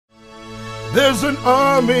There's an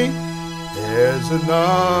army. There's an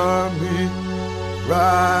army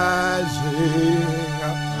rising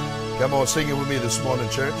up. Come on, sing it with me this morning,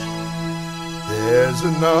 church. There's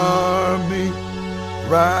an army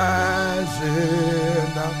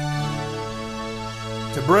rising up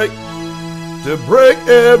to break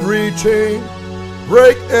every chain,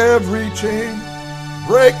 break every chain,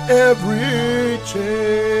 break every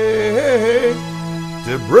chain,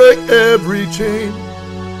 to break every chain,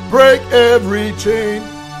 break every chain,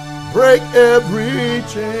 break every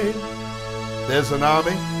chain. There's an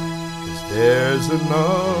army, 'cause there's an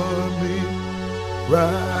army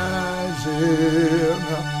rising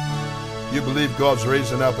up. You believe God's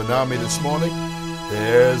raising up an army this morning?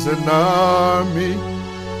 There's an army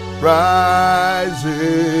rising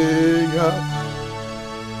up.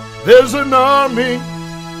 There's an army.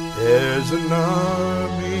 There's an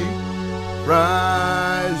army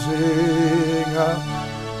rising up.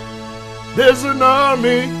 There's an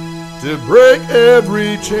army to break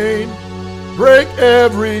every chain, break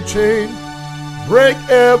every chain, break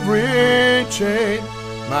every chain.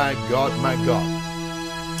 My God, my God.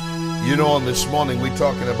 You know, on this morning we're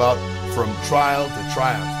talking about from trial to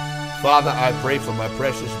triumph. Father, I pray for my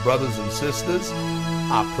precious brothers and sisters,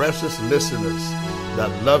 our precious listeners that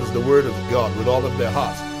loves the Word of God with all of their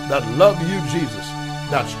hearts, that love you, Jesus,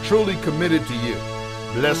 that's truly committed to you.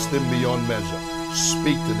 Bless them beyond measure.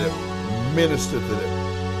 Speak to them. Minister to them.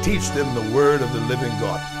 Teach them the Word of the living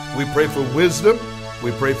God. We pray for wisdom.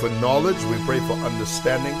 We pray for knowledge. We pray for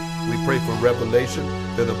understanding. We pray for revelation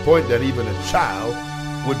to the point that even a child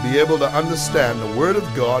would be able to understand the Word of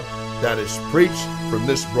God that is preached from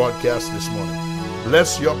this broadcast this morning.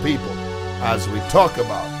 Bless your people as we talk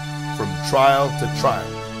about from trial to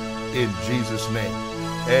triumph. In Jesus' name,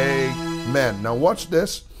 amen. Now watch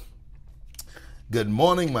this. Good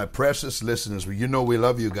morning, my precious listeners. You know we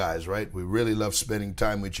love you guys, right? We really love spending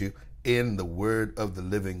time with you in the Word of the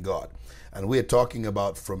living God. And we're talking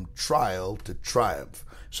about from trial to triumph.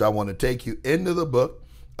 So I want to take you into the book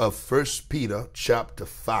of 1 Peter chapter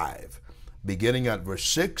 5. Beginning at verse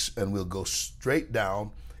 6, and we'll go straight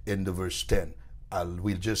down into verse 10.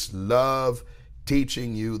 We just love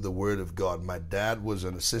teaching you the Word of God. My dad was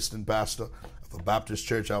an assistant pastor of a Baptist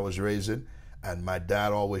church I was raised in, and my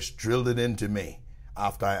dad always drilled it into me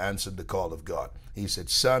after I answered the call of God. He said,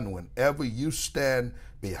 son, whenever you stand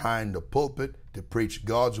behind the pulpit to preach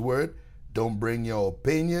God's Word, don't bring your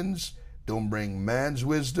opinions, don't bring man's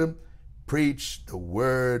wisdom, preach the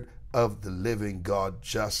Word of the living God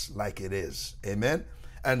just like it is. Amen.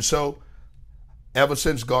 And so ever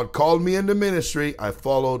since God called me into ministry, I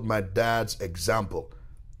followed my dad's example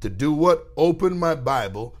to do what? Open my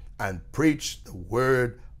Bible and preach the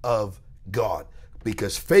Word of God,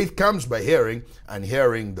 because faith comes by hearing, and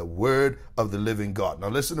hearing the Word of the living God. Now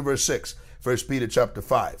listen to verse 6, 1 Peter chapter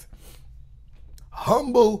 5.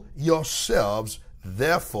 Humble yourselves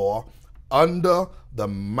therefore under the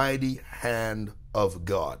mighty hand of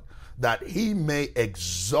God, that he may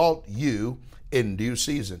exalt you in due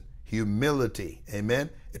season. Humility,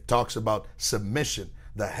 amen. It talks about submission.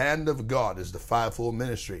 The hand of God is the fivefold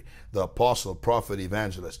ministry: the apostle, prophet,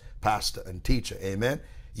 evangelist, pastor, and teacher, amen.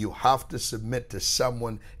 You have to submit to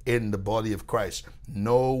someone in the body of Christ.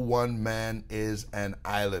 No one man is an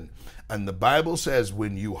island. And the Bible says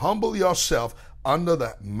when you humble yourself under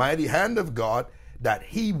the mighty hand of God, that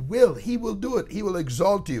he will do it. He will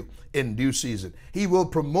exalt you in due season. He will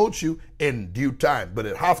promote you in due time. But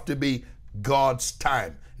it has to be God's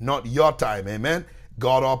time, not your time. Amen.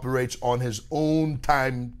 God operates on his own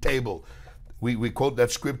timetable. We quote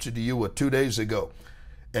that scripture to you 2 days ago,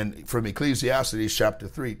 and from Ecclesiastes chapter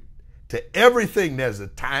 3. To everything there's a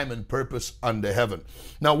time and purpose under heaven.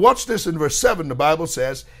 Now watch this in verse 7. The Bible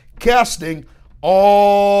says, casting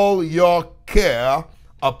all your care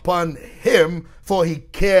upon him, for he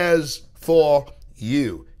cares for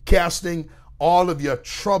you. Casting all of your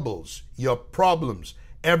troubles, your problems,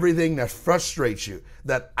 everything that frustrates you,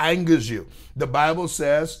 that angers you. The Bible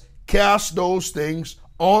says, cast those things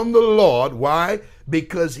on the Lord. Why?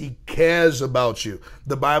 Because he cares about you.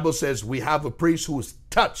 The Bible says we have a priest who is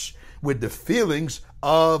touched with the feelings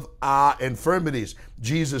of our infirmities.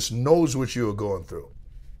 Jesus knows what you are going through,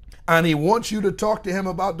 and he wants you to talk to him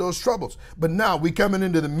about those troubles. But now we're coming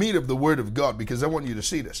into the meat of the Word of God, because I want you to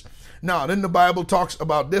see this. Now, then the Bible talks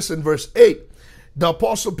about this in verse 8. The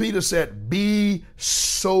Apostle Peter said, be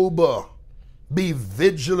sober, be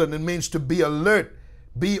vigilant. It means to be alert,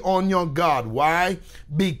 be on your guard. Why?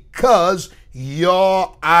 Because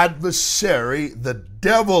your adversary, the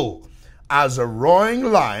devil, as a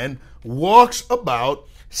roaring lion, walks about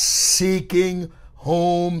seeking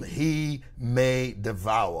whom he may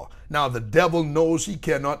devour. Now, the devil knows he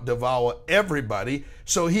cannot devour everybody,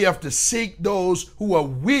 so he have to seek those who are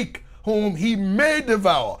weak, whom he may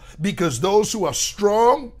devour, because those who are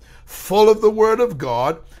strong, full of the word of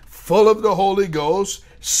God, full of the Holy Ghost,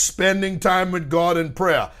 spending time with God in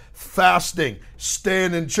prayer, fasting,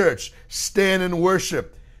 staying in church, staying in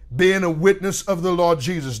worship, being a witness of the Lord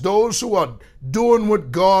Jesus, those who are doing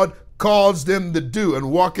what God calls them to do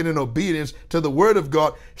and walking in obedience to the word of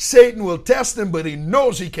God, Satan will test them, but he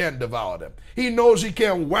knows he can't devour them. He knows he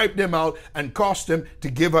can't wipe them out and cause them to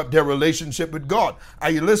give up their relationship with God. Are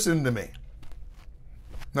you listening to me?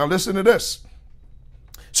 Now listen to this.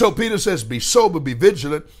 So Peter says, be sober, be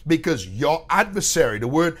vigilant, because your adversary, the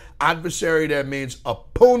word adversary there means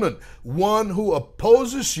opponent, one who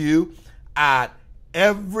opposes you at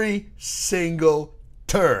every single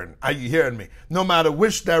turn. Are you hearing me? No matter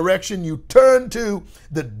which direction you turn to,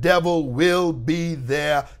 the devil will be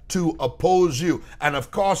there to oppose you. And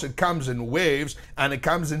of course, it comes in waves and it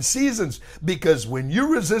comes in seasons, because when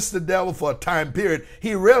you resist the devil for a time period,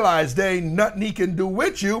 he realized there ain't nothing he can do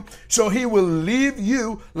with you. So he will leave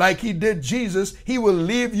you like he did Jesus. He will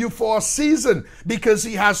leave you for a season because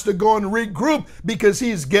he has to go and regroup, because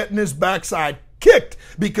he's getting his backside kicked,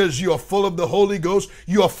 because you are full of the Holy Ghost,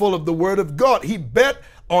 you are full of the word of God. He bet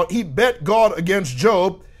God against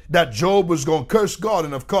Job that Job was going to curse God,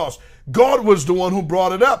 and of course God was the one who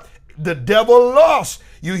brought it up. The devil lost.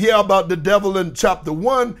 You hear about the devil in chapter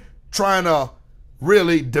 1 trying to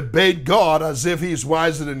really debate God as if he's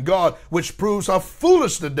wiser than God, which proves how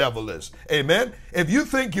foolish the devil is. Amen. If you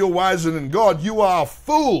think you're wiser than God, you are a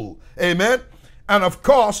fool. Amen. And of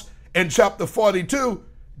course, in chapter 42,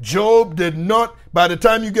 Job did not, by the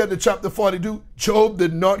time you get to chapter 42, Job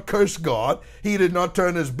did not curse God. He did not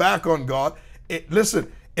turn his back on God.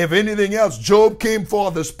 Listen, if anything else, Job came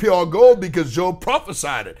forth as pure gold, because Job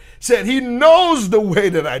prophesied it. Said, he knows the way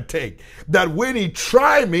that I take, that when he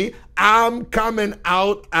try me, I'm coming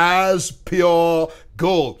out as pure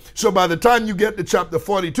gold. So by the time you get to chapter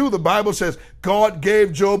 42, the Bible says God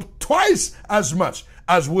gave Job twice as much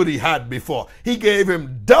as what he had before. He gave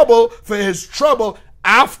him double for his trouble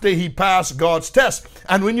after he passed God's test.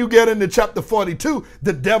 And when you get into chapter 42,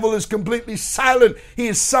 the devil is completely silent. He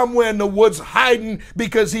is somewhere in the woods hiding,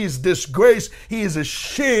 because he is disgraced. He is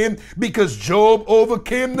ashamed because Job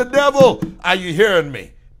overcame the devil. Are you hearing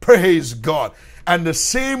me? Praise God. And the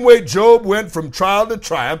same way Job went from trial to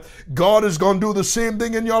triumph, God is going to do the same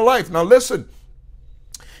thing in your life. Now listen.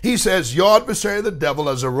 He says, your adversary, the devil,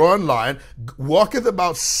 as a roaring lion, walketh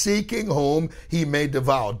about seeking whom he may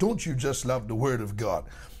devour. Don't you just love the word of God?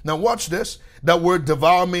 Now watch this. That word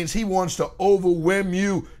devour means he wants to overwhelm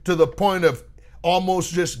you to the point of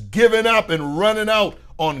almost just giving up and running out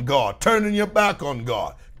on God, turning your back on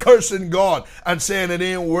God, cursing God and saying it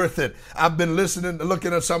ain't worth it. I've been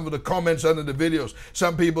looking at some of the comments under the videos.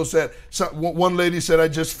 Some people said, one lady said, I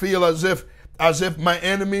just feel as if my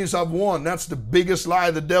enemies have won. That's the biggest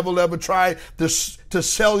lie the devil ever tried to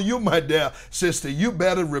sell you, my dear sister. You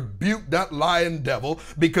better rebuke that lying devil,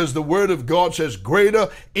 because the word of God says, greater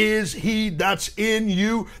is he that's in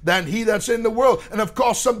you than he that's in the world. And of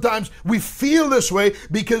course, sometimes we feel this way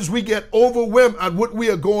because we get overwhelmed at what we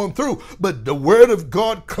are going through. But the word of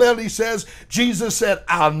God clearly says, Jesus said,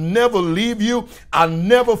 I'll never leave you. I'll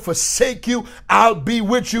never forsake you. I'll be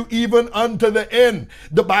with you even unto the end.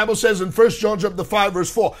 The Bible says in 1 John chapter 5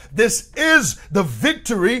 verse 4, this is the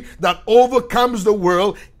victory that overcomes the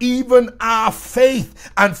world, even our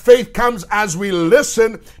faith. And faith comes as we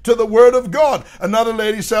listen to the word of God. Another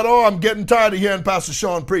lady said, oh, I'm getting tired of hearing Pastor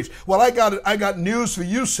Sean preach. Well, I got news for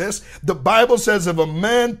you, sis. The Bible says if a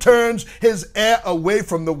man turns his ear away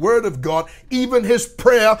from the word of God, even his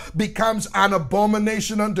prayer becomes an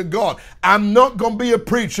abomination unto God. I'm not going to be a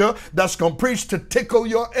preacher that's going to preach to tickle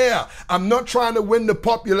your ear. I'm not trying to win the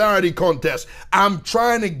popularity contest. I'm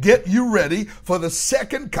trying to get you ready for the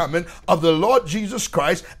second coming of the Lord Jesus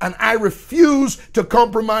Christ, and I refuse to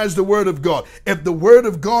compromise the word of God. If the word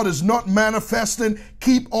of God is not manifesting,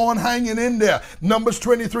 keep on hanging in there. Numbers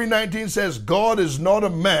 23:19 says, God is not a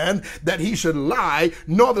man that he should lie,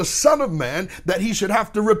 nor the son of man that he should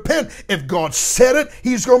have to repent. If God said it,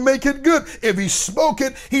 he's going to make it good. If he spoke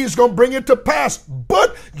it, he's going to bring it to pass.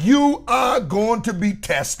 But you are going to be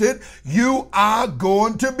tested. You are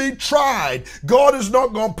going to be tried. God is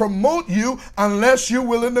not going to promote you unless you're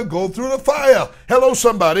willing to go through the fire. Hello,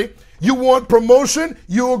 somebody. You want promotion?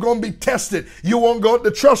 You're going to be tested. You want God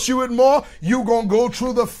to trust you with more? You're going to go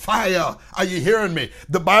through the fire. Are you hearing me?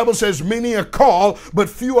 The Bible says many are called, but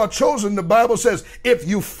few are chosen. The Bible says if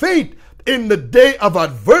you faint in the day of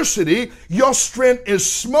adversity, your strength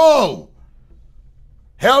is small.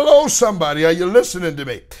 Hello, somebody. Are you listening to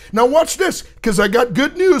me? Now watch this, because I got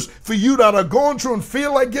good news for you that are going through and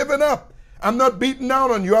feel like giving up. I'm not beating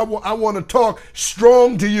down on you. I want to talk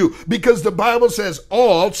strong to you, because the Bible says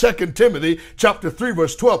all, 2 Timothy chapter 3,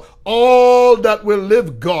 verse 12, all that will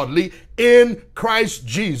live godly in Christ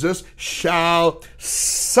Jesus shall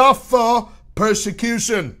suffer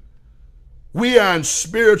persecution. We are in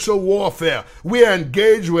spiritual warfare. We are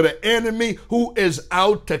engaged with an enemy who is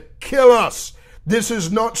out to kill us. This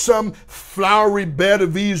is not some flowery bed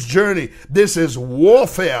of ease journey. This is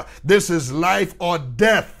warfare. This is life or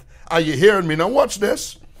death. Are you hearing me? Now watch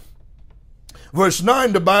this. Verse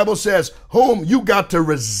 9, the Bible says, whom you got to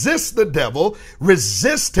resist the devil,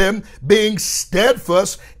 resist him, being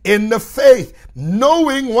steadfast in the faith,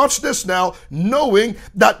 knowing, watch this now, knowing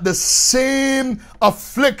that the same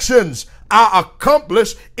afflictions are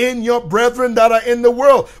accomplished in your brethren that are in the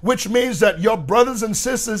world, which means that your brothers and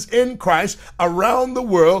sisters in Christ around the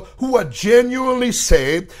world who are genuinely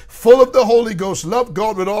saved, full of the Holy Ghost, love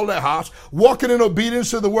God with all their hearts, walking in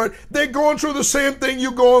obedience to the word, they're going through the same thing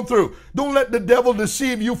you're going through. Don't let the devil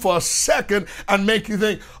deceive you for a second and make you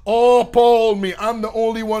think, oh, Paul, me, I'm the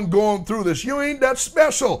only one going through this. You ain't that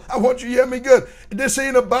special. I want you to hear me good. This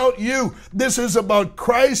ain't about you. This is about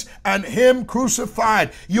Christ and him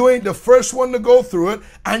crucified. You ain't the first one to go through it,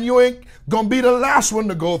 and you ain't gonna be the last one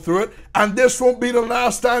to go through it, and this won't be the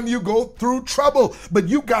last time you go through trouble. But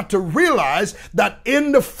you got to realize that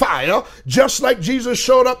in the fire, just like Jesus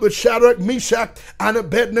showed up with Shadrach, Meshach, and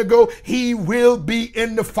Abednego, he will be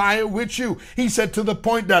in the fire with you. He said to the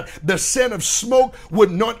point that the scent of smoke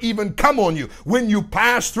would not even come on you. When you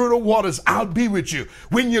pass through the waters, I'll be with you.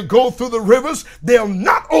 When you go through the rivers, they'll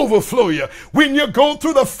not overflow you. When you go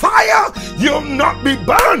through the fire, you'll not be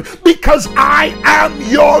burned, because I am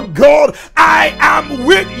your God. I am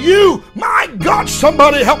with you. My God,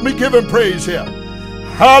 somebody help me give him praise here.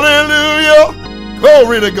 Hallelujah.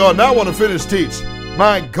 Glory to God. Now I want to finish teach.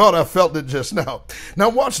 My God, I felt it just now. Now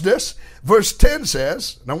watch this. Verse 10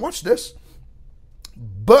 says, now watch this.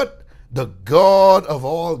 But the God of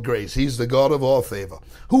all grace, he's the God of all favor,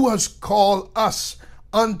 who has called us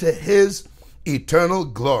unto his eternal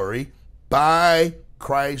glory by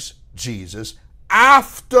Christ Jesus,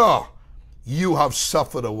 after you have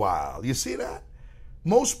suffered a while. You see that?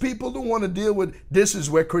 Most people don't want to deal with this. Is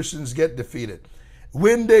where Christians get defeated.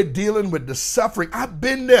 When they're dealing with the suffering. I've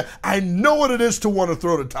been there. I know what it is to want to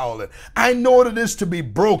throw the towel in. I know what it is to be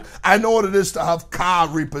broke. I know what it is to have car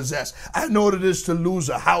repossessed. I know what it is to lose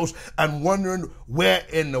a house and wondering where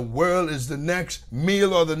in the world is the next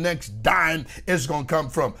meal or the next dime is going to come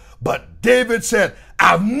from. But David said,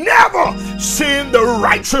 I've never seen the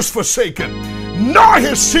righteous forsaken, nor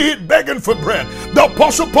his seed begging for bread. The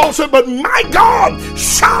Apostle Paul said, but my God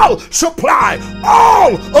shall supply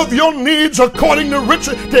all of your needs according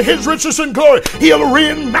to his riches and glory. He'll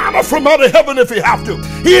rain manna from out of heaven if he have to.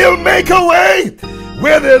 He'll make a way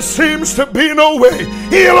where there seems to be no way.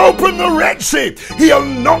 He'll open the Red Sea. He'll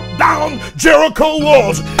knock down Jericho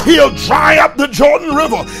walls. He'll dry up the Jordan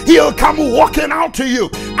River. He'll come walking out to you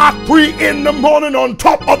at 3 in the morning on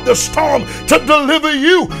top of the storm to deliver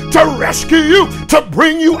you, to rescue you, to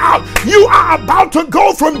bring you out. You are about to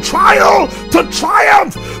go from trial to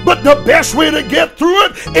triumph, but the best way to get through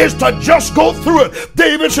it is to just go through it.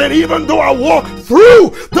 David said, even though I walk through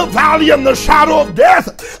the valley and the shadow of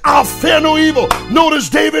death, I'll fear no evil. Notice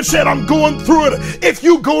David said, I'm going through it. If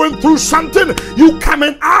you going through something, you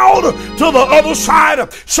coming out to the other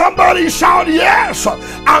side. Somebody shout, yes,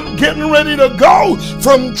 I'm getting ready to go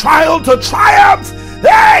from trial to triumph.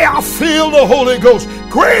 Hey, I feel the Holy Ghost.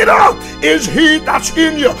 Greater is he that's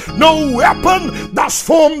in you. No weapon that's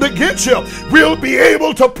formed against you will be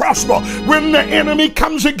able to prosper. When the enemy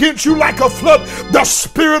comes against you like a flood, the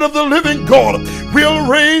Spirit of the living God will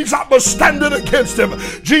raise up a standard against him.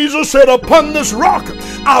 Jesus said, upon this rock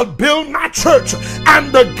I'll build my church,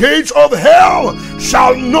 and the gates of hell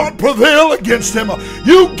shall not prevail against him.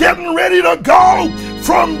 You getting ready to go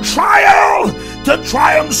from trial to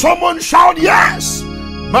triumph? Someone shout yes.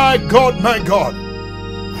 My God, my God.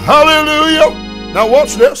 Hallelujah. Now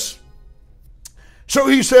watch this. So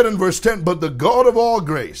he said in verse 10, but the God of all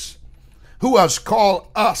grace, who has called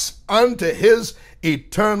us unto his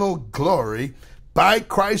eternal glory by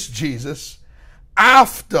Christ Jesus,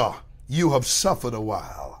 after you have suffered a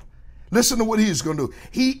while. Listen to what he is going to do.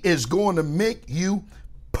 He is going to make you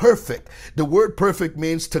perfect. The word perfect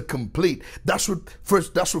means to complete. That's what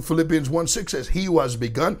Philippians 1:6 says. He who has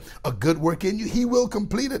begun a good work in you, he will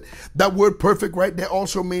complete it. That word perfect right there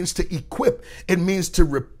also means to equip. It means to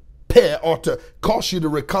repair, or to cause you to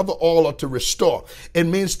recover all, or to restore. It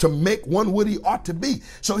means to make one what he ought to be.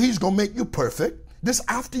 So he's going to make you perfect. This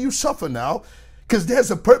after you suffer now, because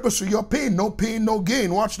there's a purpose for your pain. No pain, no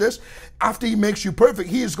gain. Watch this. After he makes you perfect,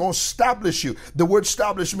 he is going to establish you. The word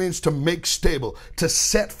establish means to make stable, to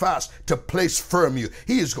set fast, to place firm you.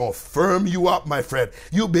 He is going to firm you up, my friend.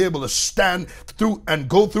 You'll be able to stand through and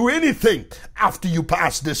go through anything after you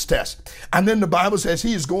pass this test. And then the Bible says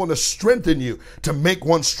he is going to strengthen you, to make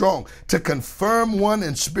one strong, to confirm one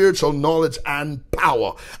in spiritual knowledge and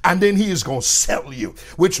power. And then he is going to settle you,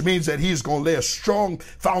 which means that he is going to lay a strong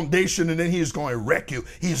foundation, and then he is going to wreck you.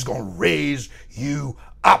 He's going to raise you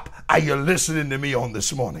up. Are you listening to me on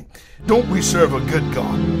this morning? Don't we serve a good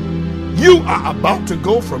God? You are about to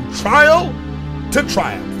go from trial to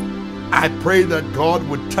triumph. I pray that God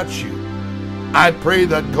would touch you. I pray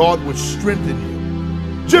that God would strengthen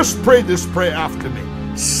you. Just pray this prayer after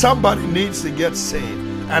me. Somebody needs to get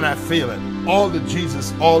saved, and I feel it. All the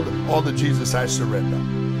Jesus, all the Jesus I surrender.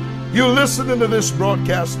 You listening to this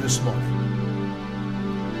broadcast this morning.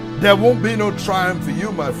 There won't be no triumph for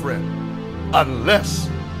you, my friend, unless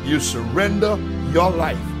you surrender your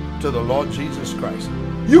life to the Lord Jesus Christ.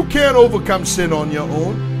 You can't overcome sin on your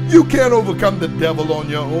own. You can't overcome the devil on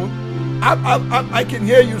your own. I can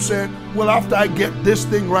hear you saying, well, after I get this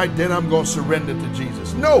thing right, then I'm going to surrender to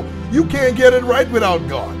Jesus. No, you can't get it right without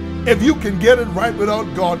God. If you can get it right without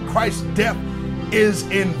God, Christ's death is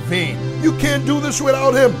in vain. You can't do this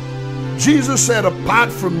without him. Jesus said,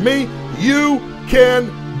 apart from me, you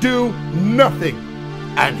can do nothing.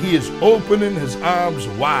 And he is opening his arms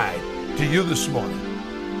wide to you this morning.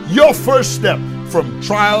 Your first step from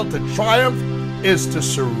trial to triumph is to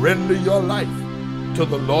surrender your life to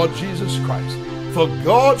the Lord Jesus Christ. For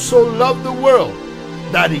God so loved the world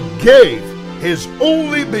that he gave his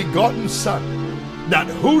only begotten Son, that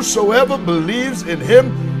whosoever believes in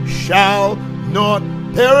him shall not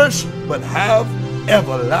perish but have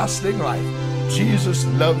everlasting life. Jesus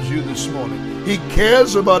loves you this morning. He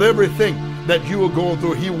cares about everything that you are going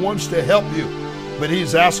through. He wants to help you, but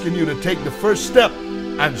he's asking you to take the first step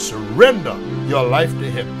and surrender your life to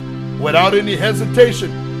him without any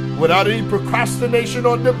hesitation, without any procrastination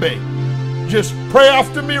or debate. Just pray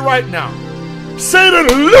after me right now. Satan,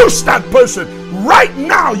 loose that person right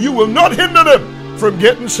now. You will not hinder them from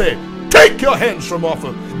getting saved. Take your hands from off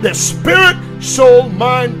of their spirit, soul,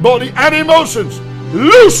 mind, body, and emotions.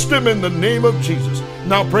 Loose them in the name of Jesus.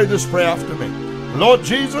 Now pray this prayer after me. Lord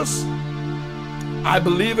Jesus, I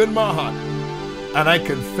believe in my heart and I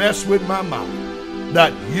confess with my mouth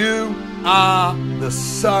that you are the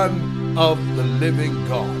Son of the living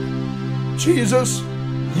God. Jesus,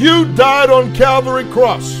 you died on Calvary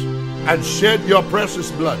cross and shed your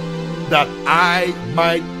precious blood that I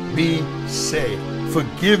might be saved.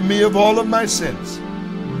 Forgive me of all of my sins.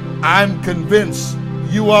 I'm convinced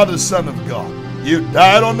you are the Son of God. You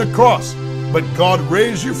died on the cross, but God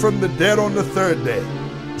raised you from the dead on the third day.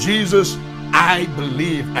 Jesus, I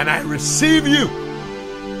believe and I receive you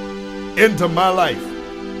into my life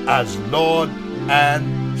as Lord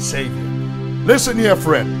and Savior. Listen here,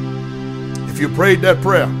 friend. If you prayed that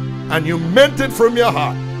prayer and you meant it from your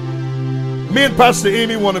heart, me and Pastor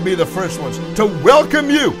Aimee want to be the first ones to welcome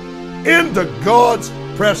you into God's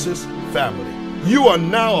precious family. You are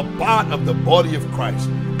now a part of the body of Christ,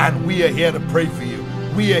 and we are here to pray for you.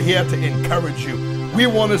 We are here to encourage you. We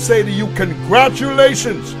want to say to you,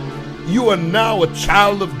 congratulations. You are now a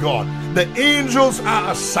child of God. The angels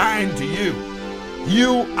are assigned to you.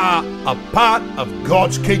 You are a part of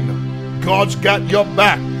God's kingdom. God's got your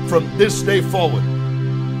back from this day forward.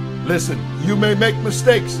 Listen, you may make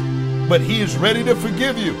mistakes, but he is ready to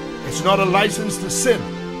forgive you. It's not a license to sin,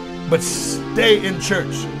 but stay in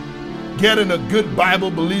church. Get in a good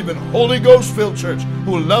Bible-believing, Holy Ghost-filled church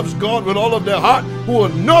who loves God with all of their heart, who are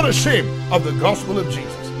not ashamed of the gospel of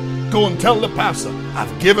Jesus. Go and tell the pastor,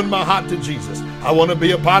 I've given my heart to Jesus. I want to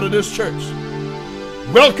be a part of this church.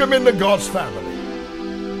 Welcome into God's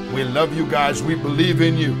family. We love you guys. We believe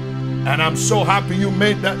in you. And I'm so happy you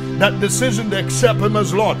made that decision to accept him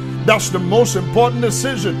as Lord. That's the most important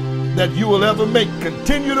decision that you will ever make.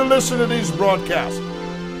 Continue to listen to these broadcasts.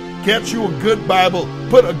 Get you a good Bible.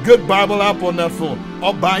 Put a good Bible app on that phone,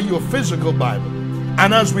 or buy you a physical Bible.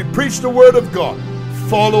 And as we preach the word of God,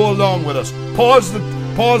 follow along with us.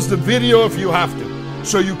 Pause the video if you have to,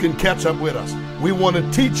 so you can catch up with us. We want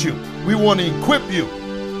to teach you. We want to equip you.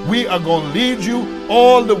 We are going to lead you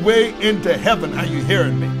all the way into heaven. Are you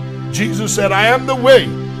hearing me? Jesus said, I am the way,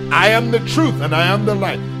 I am the truth, and I am the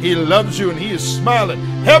light. He loves you and he is smiling.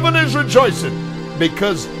 Heaven is rejoicing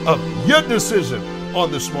because of your decision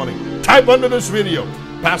on this morning. Type under this video,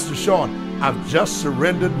 Pastor Sean, I've just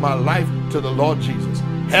surrendered my life to the Lord Jesus.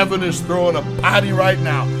 Heaven is throwing a party right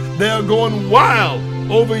now. They're going wild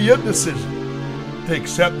over your decision. to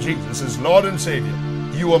accept Jesus as Lord and Savior.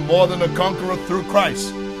 You are more than a conqueror through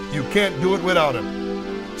Christ. You can't do it without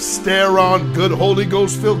Him. Stay around good Holy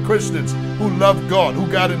Ghost-filled Christians who love God, who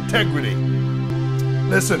got integrity.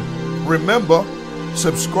 Listen, remember,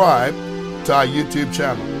 subscribe to our YouTube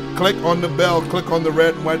channel. Click on the bell, click on the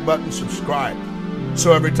red and white button, subscribe.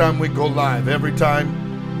 So every time we go live, every time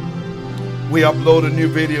we upload a new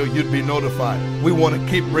video, you'd be notified. We want to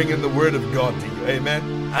keep bringing the Word of God to you.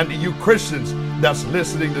 Amen. And to you Christians that's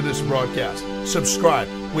listening to this broadcast, subscribe.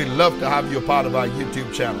 We'd love to have you a part of our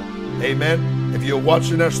YouTube channel. Amen. If you're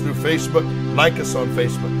watching us through Facebook, like us on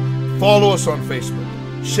Facebook. Follow us on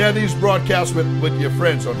Facebook. Share these broadcasts with your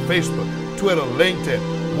friends on Facebook, Twitter, LinkedIn,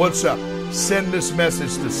 WhatsApp. Send this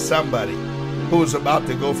message to somebody who is about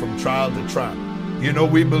to go from trial to trial. You know,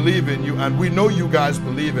 we believe in you, and we know you guys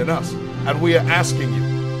believe in us. And we are asking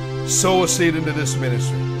you, sow a seed into this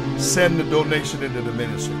ministry. Send a donation into the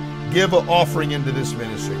ministry. Give an offering into this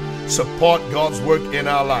ministry. Support God's work in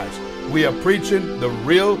our lives. We are preaching the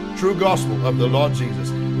real, true gospel of the Lord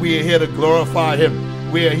Jesus. We are here to glorify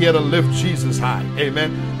Him. We are here to lift Jesus high.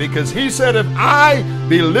 Amen. Because He said, if I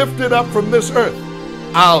be lifted up from this earth,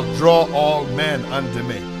 I'll draw all men unto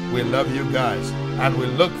me. We love you guys, and we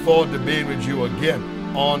look forward to being with you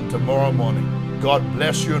again on tomorrow morning. God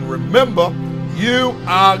bless you, and remember, you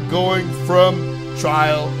are going from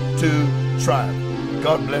trial to trial.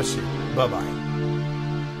 God bless you. Bye-bye.